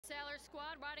Tigers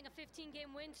squad riding a 15-game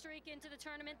win streak into the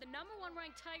tournament. The #1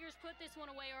 ranked Tigers put this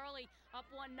one away early, up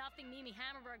 1-0. Mimi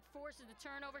Hammerberg forces the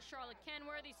turnover. Charlotte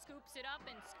Kenworthy scoops it up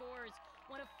and scores.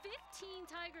 One of 15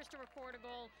 Tigers to record a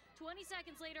goal. 20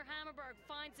 seconds later, Hammerberg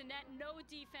finds the net. No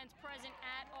defense present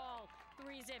at all.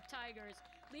 3-zip Tigers.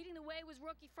 Leading the way was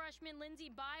rookie freshman Lindsey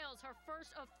Biles, her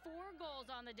first of 4 goals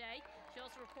on the day. She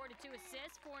also recorded 2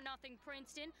 assists, 4-0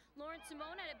 Princeton. Lauren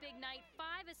Simone had a big night,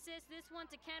 5 assists, this one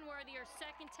to Kenworthy, her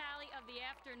second tally of the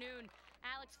afternoon.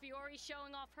 Alex Fiore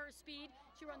showing off her speed.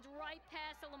 She runs right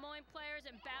past the Lemoyne players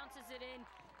and bounces it in.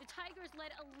 The Tigers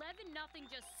led 11-0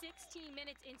 just 16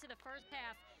 minutes into the first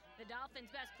half. The Dolphins'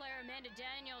 best player, Amanda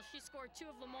Daniels, she scored 2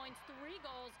 of Lemoyne's 3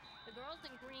 goals. The girls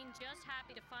in green just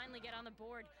happy to finally get on the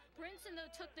board. Princeton,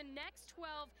 though, took the next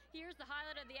 12. Here's the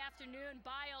highlight of the afternoon.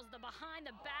 Biles, the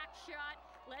behind-the-back shot.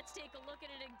 Let's take a look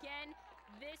at it again.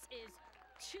 This is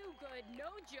too good, no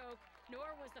joke,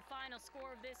 nor was the final score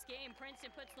of this game.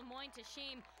 Princeton puts Lemoyne to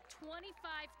shame,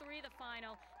 25-3 the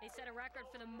final. They set a record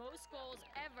for the most goals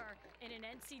ever in an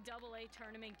NCAA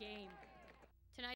tournament game.